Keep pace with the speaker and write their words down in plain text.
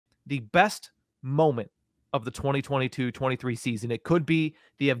the best moment of the 2022-23 season. It could be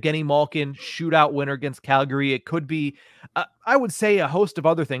the Evgeny Malkin shootout winner against Calgary. It could be, I would say, a host of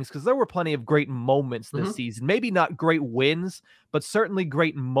other things, because there were plenty of great moments this season. Maybe not great wins, but certainly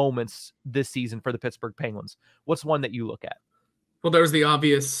great moments this season for the Pittsburgh Penguins. What's one that you look at? Well, there was the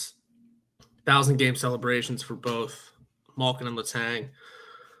obvious 1,000-game celebrations for both Malkin and Letang.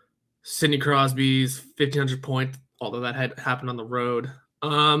 Sidney Crosby's 1,500 point, although that had happened on the road.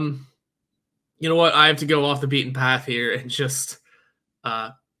 You know what? I have to go off the beaten path here, and just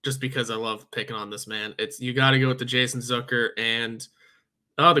because I love picking on this man, you got to go with the Jason Zucker and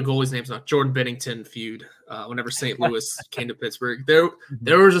the goalie's name's not Jordan Binnington feud. Whenever St. Louis came to Pittsburgh,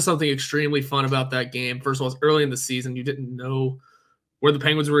 there was just something extremely fun about that game. First of all, it's early in the season. You didn't know where the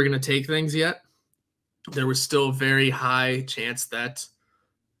Penguins were going to take things yet. There was still a very high chance that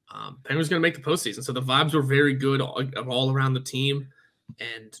Penguins were going to make the postseason. So the vibes were very good all around the team.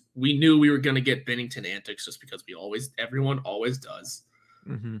 And we knew we were going to get Binnington antics just because everyone always does.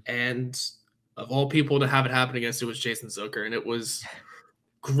 And of all people to have it happen against, it was Jason Zucker. And it was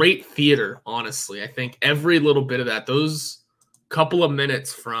great theater, honestly. I think every little bit of that, those couple of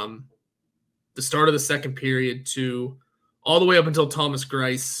minutes from the start of the second period to all the way up until Thomas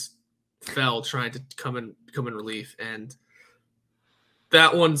Greiss fell trying to come in relief. And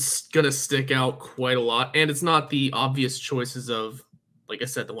that one's going to stick out quite a lot. And it's not the obvious choices of, like I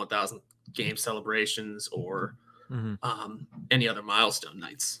said, the 1,000 game celebrations or any other milestone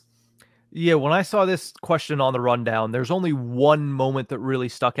nights. Yeah, when I saw this question on the rundown, there's only one moment that really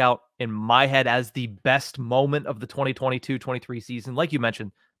stuck out in my head as the best moment of the 2022-23 season. Like you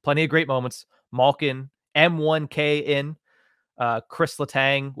mentioned, plenty of great moments. Malkin, M1K in, Chris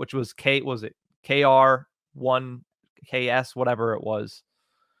Letang, which was KR1KS, whatever it was.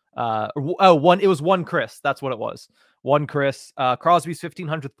 It was one Chris. That's what it was. One Chris. Crosby's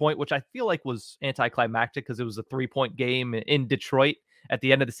 1,500th point, which I feel like was anticlimactic because it was a 3-point game in Detroit at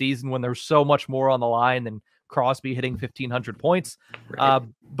the end of the season when there's so much more on the line than Crosby hitting 1,500 points. Right.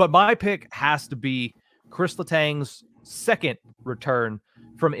 But my pick has to be Chris Letang's second return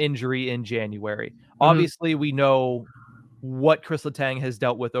from injury in January. Obviously, we know what Chris Letang has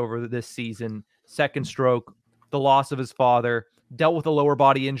dealt with over this season. Second stroke, the loss of his father, dealt with a lower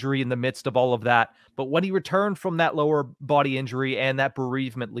body injury in the midst of all of that. But when he returned from that lower body injury and that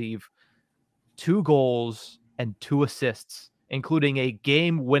bereavement leave, 2 goals and 2 assists, including a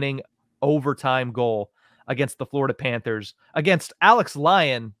game-winning overtime goal against the Florida Panthers, against Alex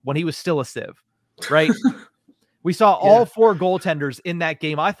Lyon when he was still a Civ, right? We saw all 4 goaltenders in that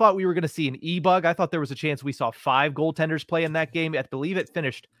game. I thought we were going to see an E-bug. I thought there was a chance we saw 5 goaltenders play in that game. I believe it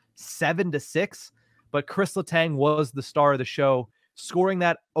finished 7-6. But Chris Letang was the star of the show, scoring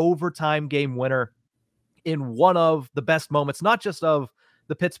that overtime game winner in one of the best moments, not just of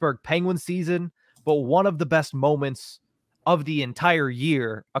the Pittsburgh Penguins season, but one of the best moments of the entire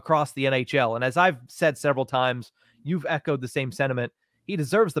year across the NHL. And as I've said several times, you've echoed the same sentiment. He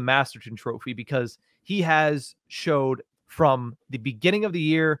deserves the Masterton Trophy because he has showed from the beginning of the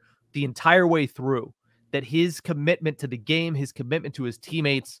year, the entire way through, that his commitment to the game, his commitment to his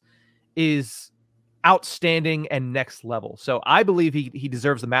teammates is outstanding and next level. So I believe he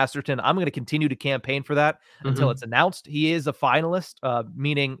deserves the Masterton. I'm going to continue to campaign for that until it's announced. He is a finalist,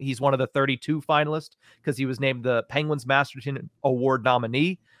 meaning he's one of the 32 finalists because he was named the Penguins Masterton Award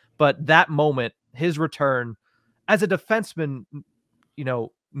nominee. But that moment, his return as a defenseman, no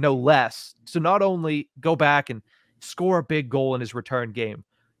less, to not only go back and score a big goal in his return game,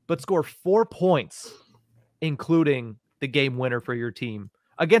 but score 4 points, including the game winner for your team,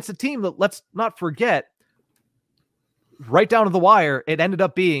 against a team that, let's not forget, right down to the wire, it ended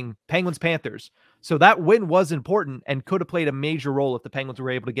up being Penguins-Panthers. So that win was important and could have played a major role if the Penguins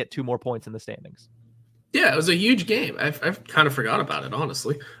were able to get 2 more points in the standings. Yeah, it was a huge game. I've kind of forgot about it,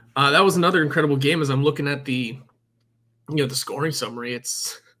 honestly. That was another incredible game. As I'm looking at the scoring summary, it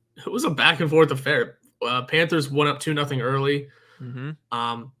was a back and forth affair. Panthers went up 2-0 early.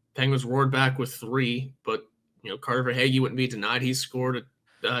 Penguins roared back with 3, but Carter Verhaeghe wouldn't be denied. He scored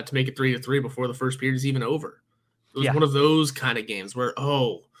to make it 3-3 before the first period is even over. It was one of those kind of games where,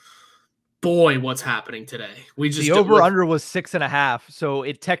 oh boy, what's happening today? The over-under was 6.5, so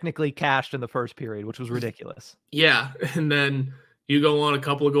it technically cashed in the first period, which was ridiculous. Yeah, and then you go on a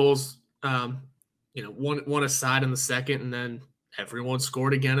couple of goals, one aside in the second, and then everyone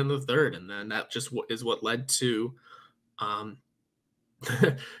scored again in the third, and then that just is what led to.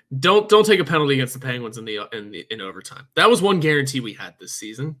 Don't take a penalty against the Penguins in overtime. That was one guarantee we had this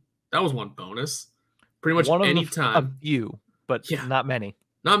season. That was one bonus. Pretty much any time. A few, but not many.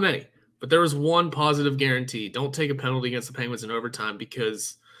 Not many. But there was one positive guarantee. Don't take a penalty against the Penguins in overtime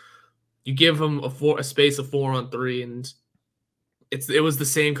because You give them a space of 4-on-3, and it was the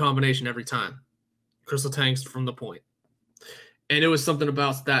same combination every time. Crystal Tanks from the point. And it was something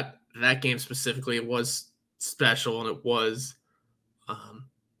about that game specifically. It was special, and it was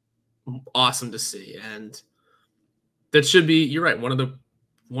awesome to see. And that should be, you're right, one of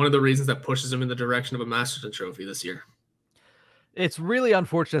the reasons that pushes him in the direction of a Masterton Trophy this year. It's really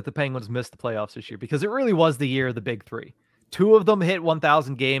unfortunate the Penguins missed the playoffs this year because it really was the year of the big three. Two of them hit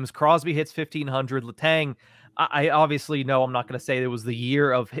 1,000 games. Crosby hits 1,500. Letang, I obviously know I'm not going to say it was the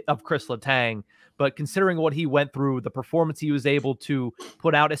year of Chris Letang, but considering what he went through, the performance he was able to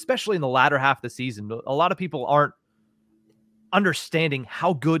put out, especially in the latter half of the season, a lot of people aren't understanding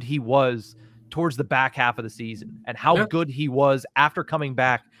how good he was towards the back half of the season and how good he was after coming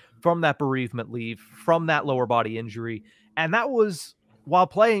back from that bereavement leave, from that lower body injury. And that was while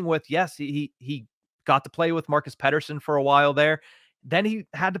playing with, yes, he got to play with Marcus Pettersson for a while there. Then he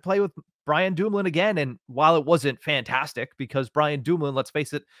had to play with Brian Dumoulin again. And while it wasn't fantastic, because Brian Dumoulin, let's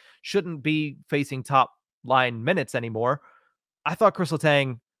face it, shouldn't be facing top line minutes anymore, I thought Chris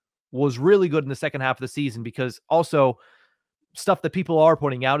Letang was really good in the second half of the season, because also stuff that people are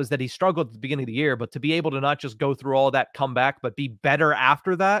pointing out is that he struggled at the beginning of the year, but to be able to not just go through all that comeback, but be better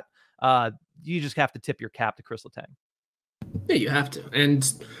after that, you just have to tip your cap to Chris Letang. Yeah, you have to.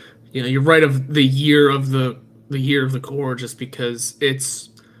 And you're right of the year of the core, just because it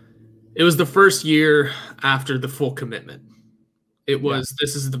was the first year after the full commitment. It was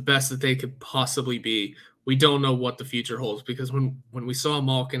This is the best that they could possibly be. We don't know what the future holds, because when we saw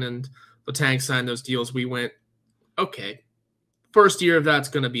Malkin and Letang sign those deals, we went, okay, first year of that's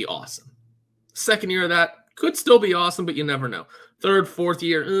going to be awesome. Second year of that could still be awesome, but you never know. Third, fourth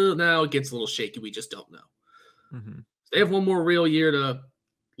year, now it gets a little shaky. We just don't know. Mm-hmm. They have one more real year to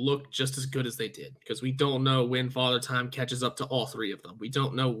look just as good as they did, because we don't know when Father Time catches up to all three of them. We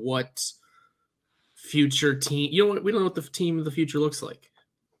don't know what future team, we don't know what the team of the future looks like.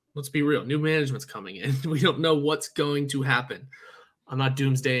 Let's be real. New management's coming in. We don't know what's going to happen. I'm not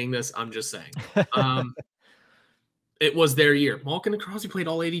doomsdaying this. I'm just saying. It was their year. Malkin and Crosby played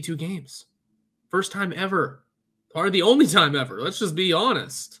all 82 games. First time ever. Probably the only time ever. Let's just be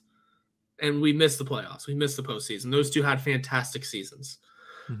honest. And we missed the playoffs. We missed the postseason. Those two had fantastic seasons.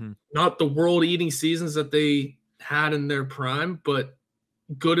 Mm-hmm. Not the world-eating seasons that they had in their prime, but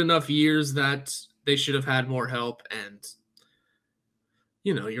good enough years that they should have had more help. And,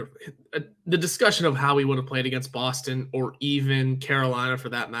 the discussion of how we would have played against Boston or even Carolina, for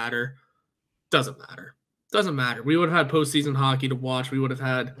that matter, doesn't matter. Doesn't matter. We would have had postseason hockey to watch.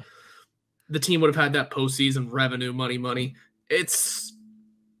 The team would have had that postseason revenue, money.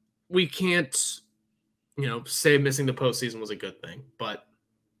 We can't, say missing the postseason was a good thing, but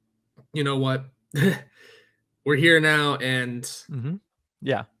you know what? We're here now, and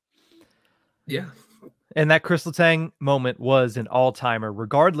yeah. And that Chris Letang moment was an all-timer,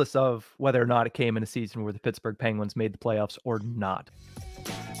 regardless of whether or not it came in a season where the Pittsburgh Penguins made the playoffs or not.